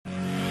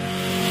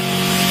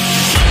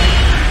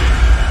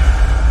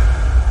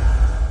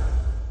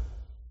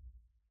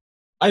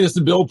Hi, this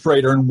is Bill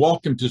Prater, and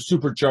welcome to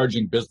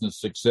Supercharging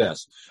Business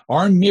Success.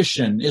 Our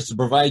mission is to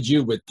provide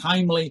you with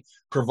timely,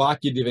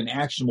 provocative, and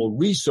actionable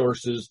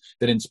resources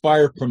that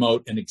inspire,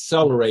 promote, and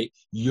accelerate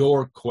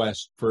your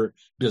quest for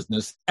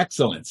business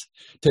excellence.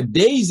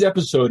 Today's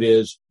episode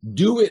is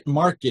Do It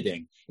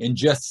Marketing in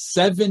just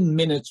 7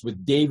 minutes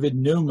with David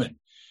Newman.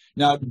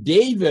 Now,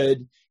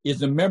 David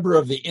is a member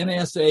of the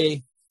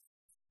NSA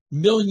 $1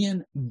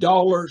 Million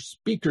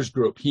Speakers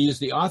Group. He is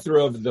the author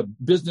of the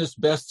business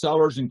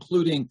bestsellers,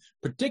 including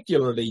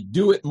particularly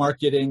Do It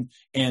Marketing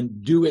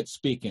and Do It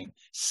Speaking.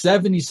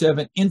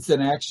 77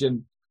 instant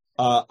action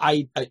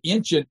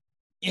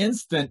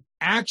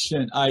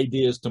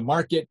ideas to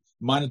market,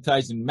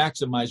 monetize, and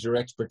maximize your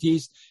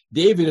expertise.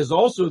 David is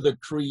also the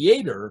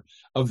creator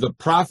of the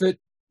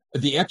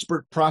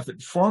Expert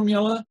Profit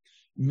Formula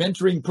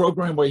mentoring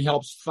program, where he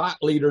helps thought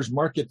leaders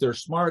market their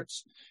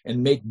smarts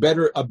and make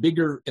a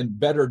bigger and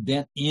better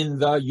dent in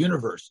the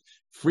universe.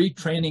 Free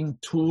training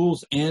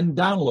tools and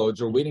downloads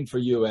are waiting for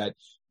you at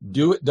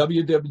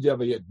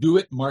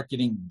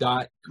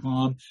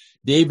www.doitmarketing.com.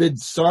 David,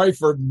 sorry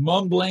for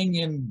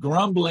mumbling and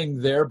grumbling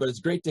there, but it's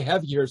great to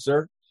have you here,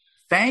 sir.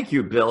 Thank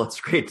you, Bill.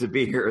 It's great to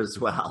be here as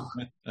well.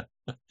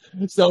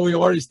 So we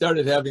already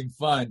started having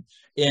fun,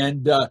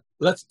 and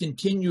let's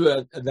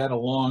continue that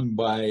along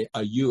by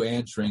you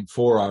answering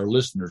for our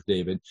listeners,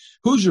 David.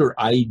 Who's your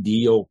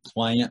ideal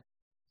client?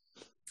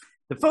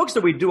 The folks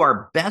that we do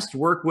our best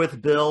work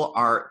with, Bill,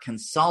 are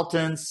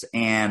consultants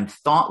and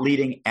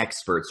thought-leading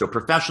experts. So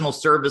professional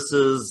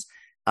services,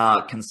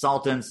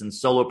 consultants, and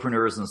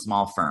solopreneurs and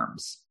small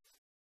firms.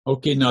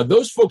 Okay, now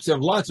those folks have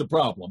lots of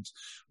problems,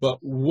 but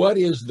what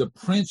is the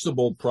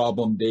principal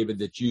problem, David,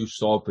 that you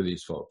solve for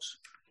these folks?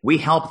 We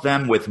help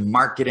them with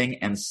marketing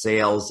and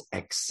sales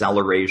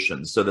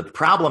acceleration. So the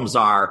problems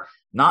are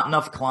not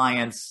enough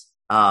clients.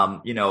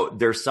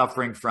 They're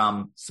suffering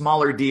from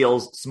smaller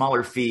deals,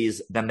 smaller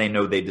fees than they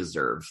know they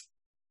deserve.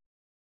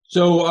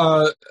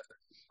 So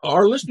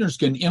our listeners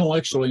can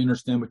intellectually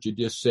understand what you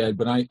just said,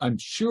 but I'm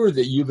sure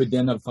that you've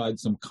identified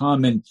some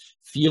common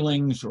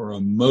feelings or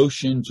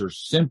emotions or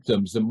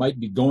symptoms that might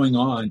be going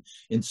on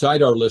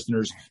inside our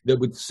listeners that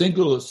would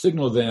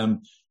signal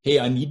them, hey,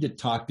 I need to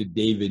talk to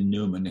David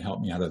Newman to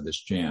help me out of this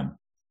jam.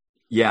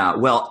 Yeah,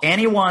 well,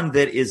 anyone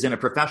that is in a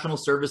professional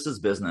services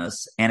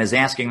business and is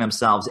asking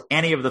themselves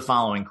any of the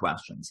following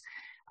questions.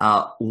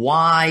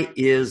 Why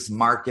is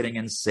marketing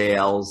and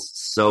sales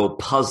so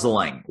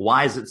puzzling?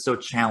 Why is it so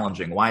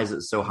challenging? Why is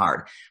it so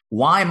hard?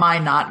 Why am I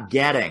not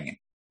getting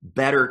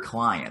better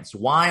clients?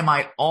 Why am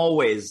I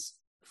always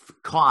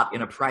caught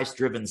in a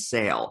price-driven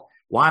sale?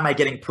 Why am I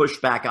getting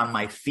pushback on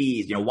my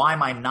fees? Why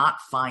am I not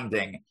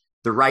finding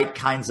the right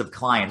kinds of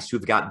clients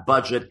who've got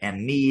budget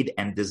and need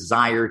and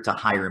desire to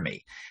hire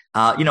me?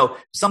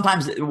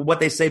 Sometimes what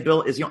they say,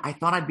 Bill, is, I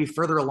thought I'd be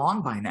further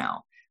along by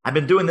now. I've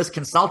been doing this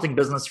consulting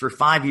business for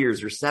 5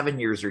 years or 7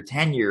 years or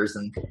 10 years,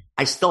 and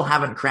I still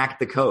haven't cracked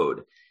the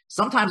code.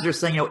 Sometimes they're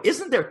saying,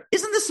 isn't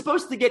this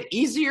supposed to get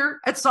easier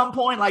at some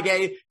point? Like,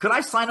 hey, could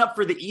I sign up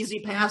for the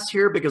easy pass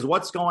here? Because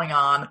what's going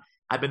on?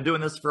 I've been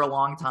doing this for a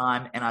long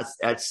time, and I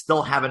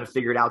still haven't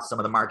figured out some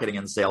of the marketing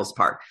and sales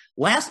part.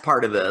 Last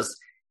part of this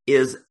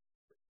is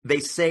they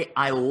say,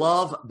 I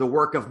love the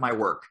work of my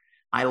work.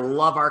 I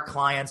love our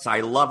clients.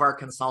 I love our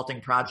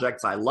consulting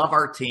projects. I love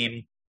our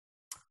team.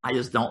 I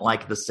just don't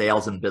like the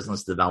sales and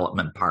business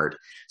development part.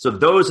 So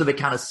those are the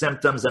kind of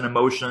symptoms and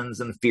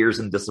emotions and fears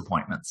and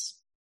disappointments.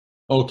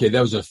 Okay,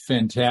 that was a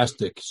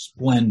fantastic,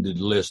 splendid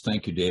list.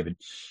 Thank you, David.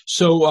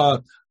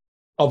 So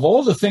of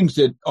all the things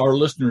that our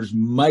listeners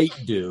might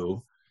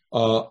do,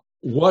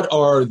 what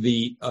are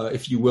the,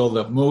 if you will,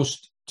 the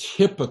most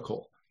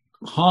typical,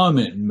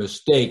 common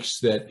mistakes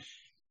that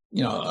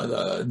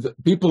the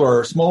people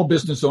are small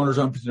business owners,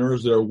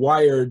 entrepreneurs that are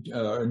wired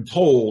and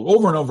told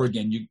over and over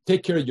again, you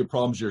take care of your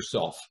problems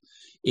yourself.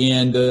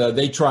 And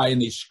they try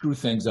and they screw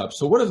things up.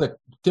 So what are the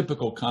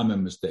typical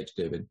common mistakes,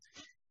 David?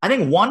 I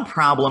think one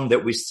problem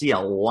that we see a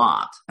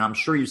lot, and I'm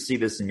sure you see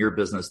this in your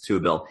business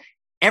too, Bill,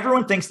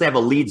 everyone thinks they have a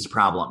leads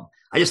problem.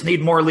 I just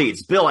need more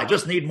leads. Bill, I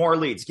just need more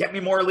leads. Get me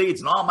more leads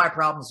and all my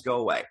problems go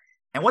away.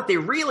 And what they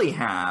really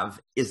have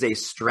is a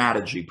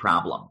strategy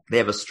problem. They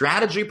have a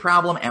strategy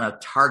problem and a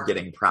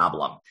targeting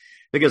problem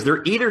because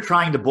they're either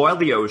trying to boil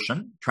the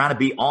ocean, trying to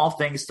be all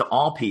things to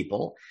all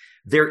people.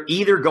 They're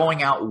either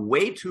going out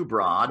way too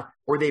broad,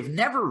 or they've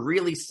never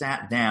really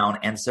sat down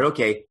and said,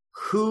 okay,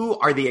 who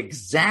are the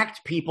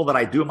exact people that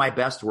I do my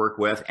best work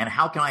with, and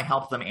how can I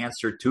help them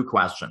answer 2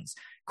 questions?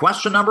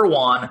 Question number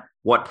 1,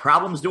 what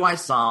problems do I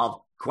solve?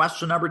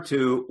 Question number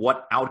 2,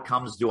 what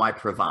outcomes do I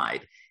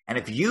provide? And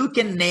if you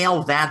can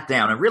nail that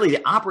down, and really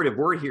the operative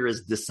word here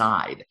is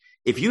decide.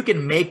 If you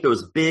can make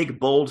those big,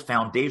 bold,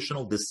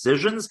 foundational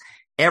decisions,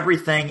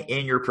 everything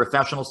in your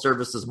professional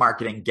services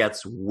marketing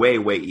gets way,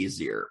 way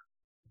easier.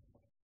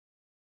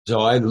 So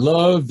I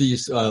love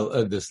this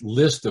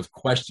list of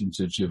questions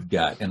that you've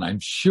got. And I'm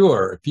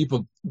sure if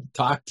people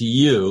talk to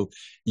you,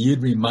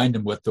 you'd remind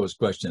them what those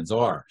questions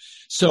are.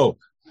 So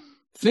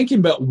thinking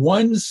about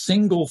one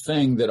single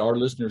thing that our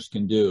listeners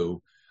can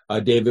do,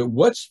 David,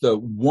 what's the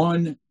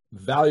one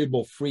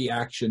valuable free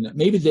action that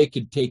maybe they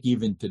could take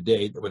even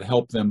today that would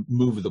help them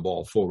move the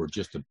ball forward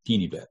just a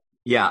teeny bit?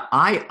 Yeah,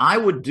 I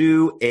would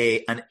do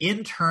an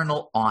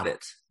internal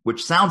audit,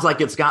 which sounds like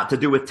it's got to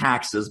do with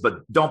taxes,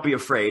 but don't be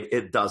afraid,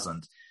 it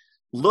doesn't.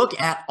 Look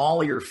at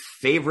all your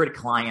favorite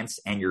clients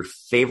and your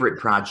favorite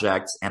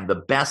projects and the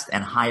best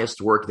and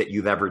highest work that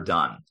you've ever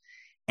done,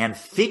 and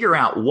figure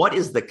out what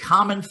is the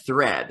common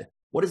thread.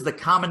 What is the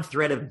common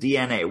thread of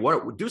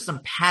DNA? Do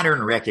some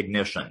pattern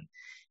recognition,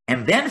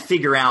 and then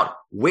figure out,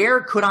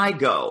 where could I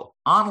go?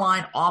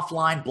 Online,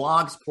 offline,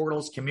 blogs,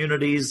 portals,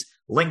 communities,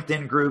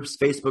 LinkedIn groups,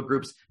 Facebook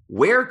groups.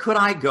 Where could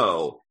I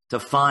go to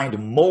find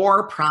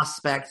more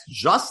prospects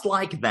just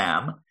like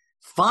them?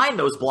 Find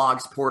those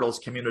blogs, portals,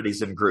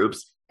 communities, and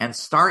groups, and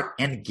start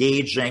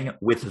engaging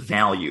with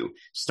value.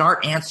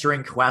 Start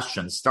answering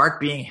questions. Start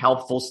being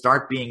helpful.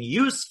 Start being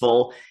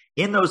useful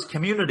in those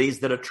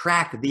communities that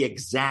attract the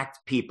exact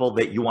people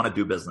that you want to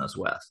do business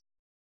with.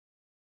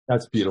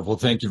 That's beautiful.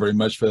 Thank you very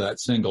much for that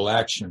single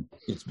action.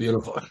 It's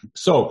beautiful.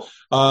 So,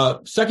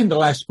 second to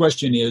last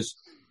question is,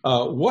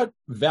 what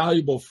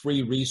valuable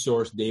free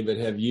resource, David,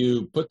 have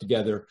you put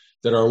together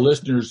that our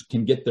listeners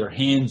can get their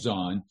hands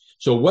on?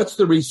 So what's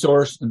the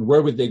resource, and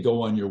where would they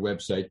go on your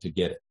website to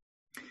get it?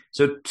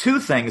 So two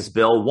things,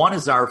 Bill. One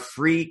is our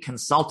free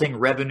consulting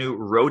revenue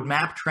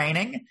roadmap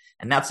training,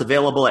 and that's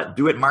available at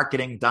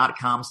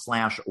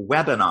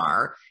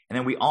doitmarketing.com/webinar. And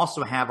then we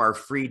also have our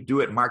free Do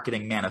It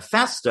Marketing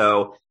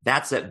Manifesto.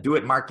 That's at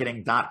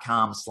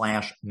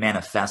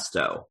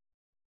doitmarketing.com/manifesto.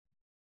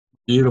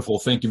 Beautiful.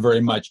 Thank you very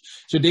much.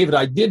 So, David,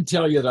 I did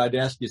tell you that I'd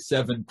ask you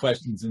 7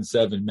 questions in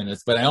 7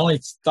 minutes, but I only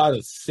thought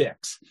of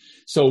 6.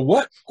 So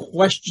what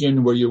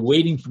question were you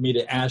waiting for me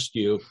to ask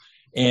you?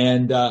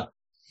 And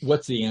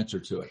what's the answer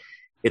to it?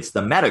 It's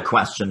the meta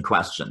question.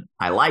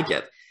 I like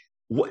it.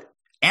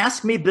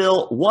 Ask me,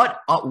 Bill, what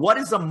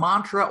is a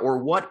mantra, or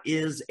what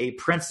is a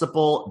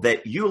principle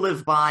that you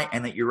live by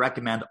and that you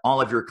recommend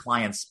all of your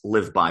clients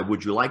live by?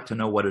 Would you like to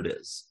know what it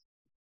is?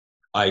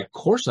 Of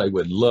course, I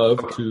would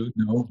love to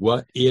know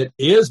what it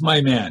is,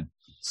 my man.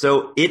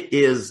 So it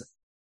is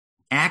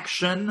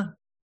action.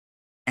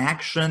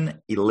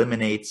 Action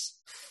eliminates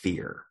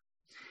fear.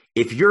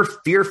 If you're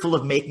fearful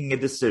of making a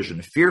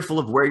decision, fearful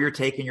of where you're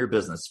taking your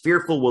business,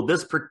 fearful, will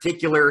this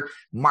particular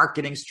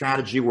marketing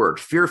strategy work?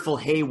 Fearful,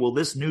 hey, will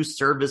this new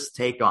service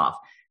take off?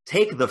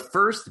 Take the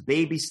first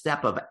baby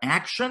step of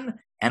action,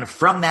 and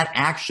from that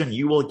action,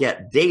 you will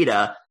get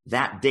data.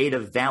 That data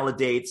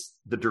validates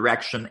the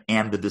direction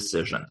and the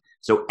decision.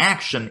 So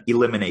action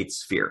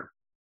eliminates fear.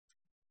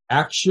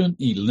 Action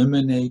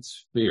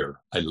eliminates fear.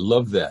 I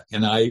love that.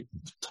 And I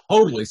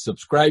totally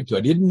subscribe to it.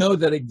 I didn't know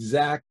that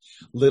exact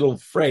little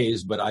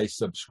phrase, but I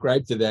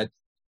subscribe to that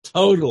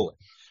totally.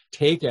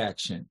 Take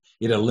action.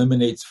 It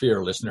eliminates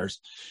fear,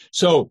 listeners.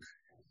 So,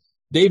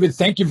 David,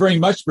 thank you very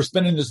much for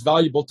spending this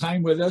valuable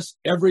time with us.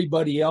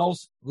 Everybody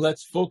else,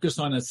 let's focus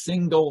on a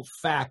single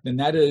fact, and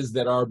that is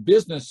that our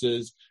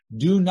businesses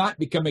do not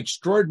become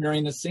extraordinary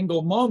in a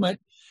single moment.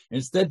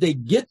 Instead, they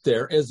get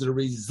there as a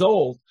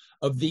result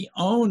of the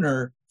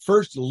owner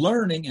first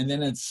learning and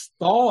then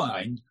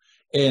installing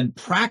and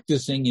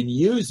practicing and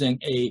using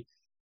a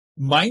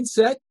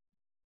mindset,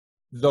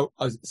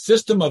 a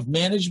system of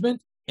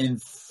management,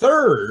 and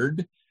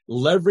third,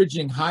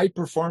 leveraging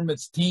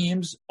high-performance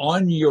teams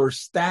on your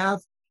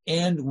staff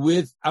and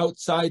with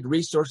outside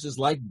resources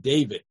like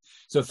David.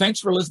 So thanks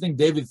for listening,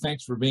 David.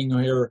 Thanks for being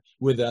here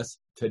with us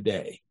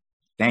today.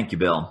 Thank you,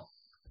 Bill.